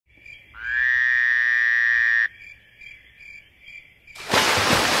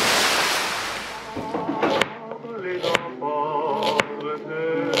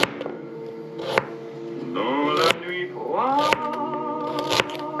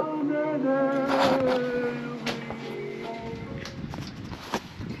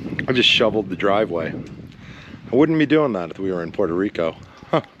I just shoveled the driveway. I wouldn't be doing that if we were in Puerto Rico.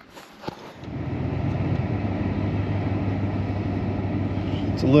 Huh.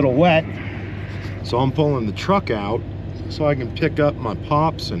 It's a little wet, so I'm pulling the truck out so I can pick up my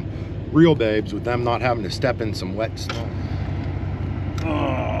pops and Real Babes with them not having to step in some wet snow.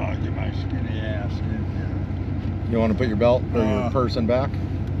 Oh, get my skinny ass in You want to put your belt or your person back?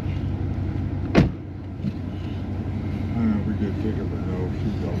 We could pick up a no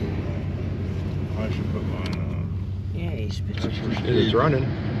seatbelt. I should put mine on. Yeah, you should put That's your... where It's Steve, running.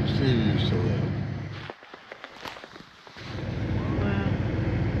 Steve used to live. Wow.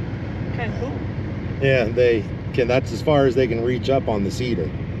 Kind of cool. Yeah, they can. That's as far as they can reach up on the cedar,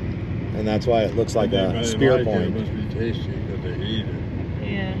 and that's why it looks like a spear It point. must be tasty because they eat it.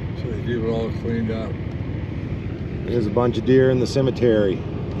 Yeah. So they keep it all cleaned up. There's a bunch of deer in the cemetery.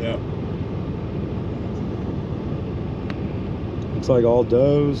 Yeah. Looks like all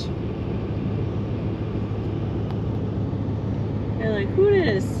does. They're like, who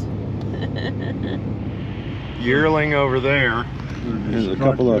is? Yearling over there. There's a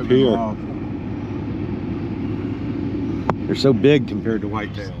couple up here. They're so big compared to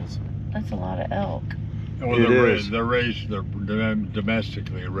whitetails. That's a lot of elk. Well, It they're is. They're raised. They're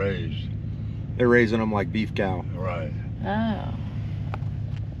domestically raised. They're raising them like beef cow. Right. Oh.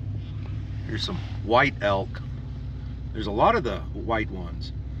 Here's some white elk. There's a lot of the white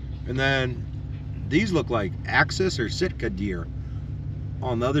ones. And then these look like Axis or Sitka deer.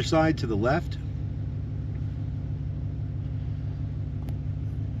 On the other side to the left.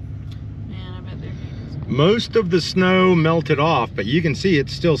 Man, I bet they're huge. Most of the snow melted off, but you can see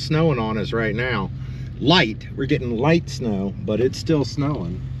it's still snowing on us right now. Light, we're getting light snow, but it's still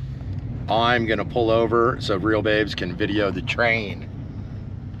snowing. I'm gonna pull over so Real Babes can video the train.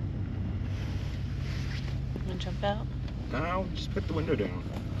 Wanna jump out? No, just put the window down.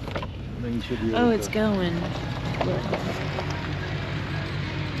 And then you should be Oh, able it's to- going.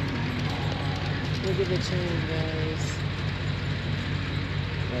 Look at the train, guys.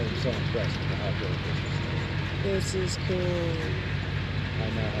 I'm so impressed with how good this is. This is cool. I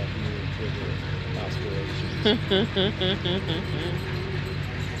now have new trigger aspirations.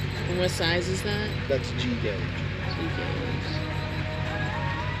 And what size is that? That's G gauge.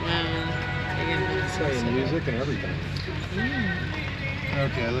 Wow. Again, that's Playing music and everything.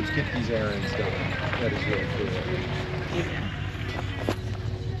 Okay, let's get these errands done. That is really cool. Yeah.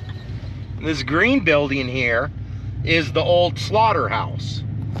 This green building here is the old slaughterhouse.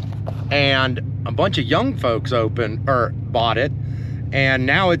 And a bunch of young folks bought it. And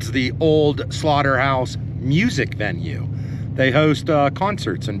now it's the old slaughterhouse music venue. They host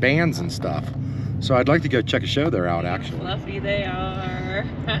concerts and bands and stuff. So I'd like to go check a show there out, actually. Fluffy they are.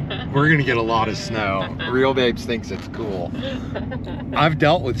 We're gonna get a lot of snow. Real Babes thinks it's cool. I've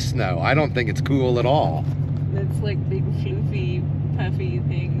dealt with snow. I don't think it's cool at all. It's like big floofy, puffy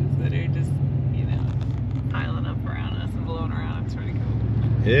things that are just, you know, piling up around us and blowing around. It's pretty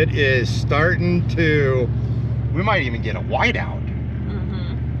cool. It is starting to, we might even get a whiteout.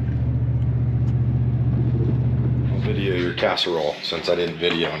 I'll video your casserole since I didn't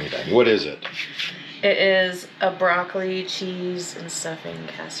video anything. What is it? It is a broccoli, cheese, and stuffing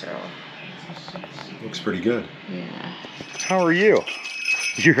casserole. Looks pretty good. Yeah. How are you?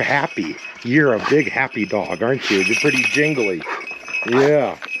 You're happy. You're a big happy dog, aren't you? You're pretty jingly.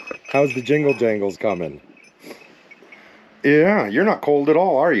 Yeah. How's the jingle jangles coming? Yeah, you're not cold at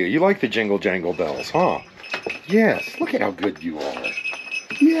all, are you? You like the jingle jangle bells, huh? Yes. Look at how good you are.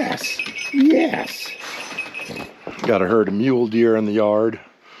 Yes. Yes. Got a herd of mule deer in the yard.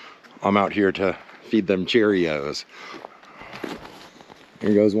 I'm out here to feed them Cheerios.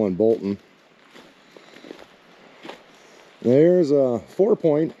 Here goes one bolting. There's a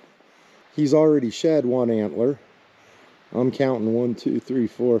 4-point. He's already shed one antler. I'm counting 1, 2, 3,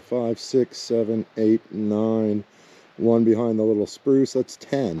 4, 5, 6, 7, 8, 9. One behind the little spruce. That's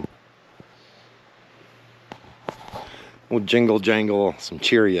 10. We'll jingle jangle some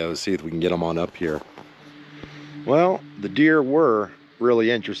Cheerios, see if we can get them on up here. Well, the deer were really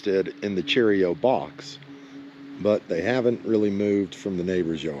interested in the Cheerio box, but they haven't really moved from the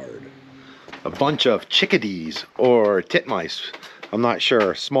neighbor's yard. A bunch of chickadees or titmice, I'm not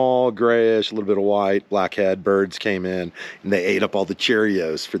sure, small, grayish, a little bit of white, blackhead birds came in and they ate up all the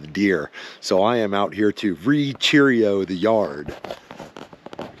Cheerios for the deer. So I am out here to re-Cheerio the yard.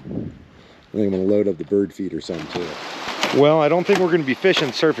 I think I'm gonna load up the bird feed or something too. Well, I don't think we're gonna be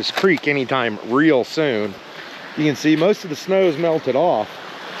fishing Surface Creek anytime real soon. You can see most of the snow's melted off,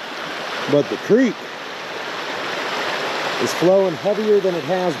 but the creek is flowing heavier than it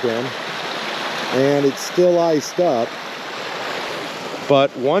has been, and it's still iced up.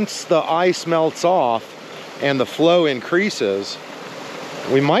 But once the ice melts off and the flow increases,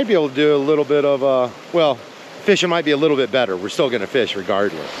 we might be able to do a little bit of well, fishing might be a little bit better. We're still gonna fish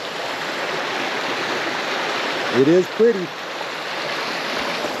regardless. It is pretty,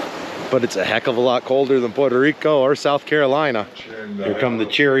 but it's a heck of a lot colder than Puerto Rico or South Carolina. And, Here come the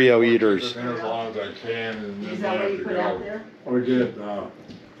Cheerio eaters. As long as I can, and Is then that I what have you to put go. out there? We did.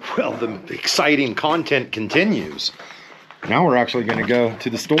 Well, the exciting content continues. Now we're actually gonna go to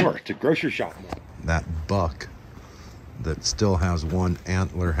the store, to grocery shop. That buck that still has one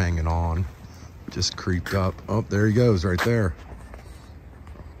antler hanging on just creeped up. Oh, there he goes right there.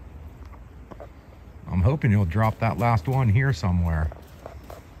 I'm hoping he'll drop that last one here somewhere.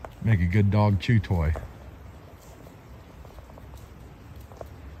 Make a good dog chew toy.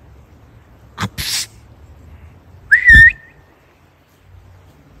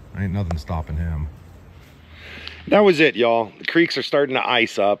 Ain't nothing stopping him. That was it, y'all. The creeks are starting to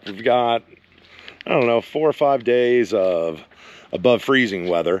ice up. We've got, I don't know, 4 or 5 days of above freezing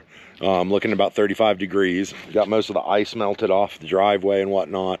weather. Looking at about 35 degrees. We got most of the ice melted off the driveway and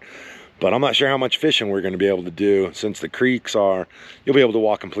whatnot. But I'm not sure how much fishing we're going to be able to do, since the creeks are, you'll be able to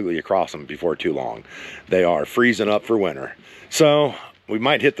walk completely across them before too long. They are freezing up for winter. So we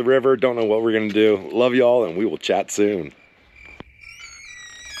might hit the river. Don't know what we're going to do. Love y'all, and we will chat soon.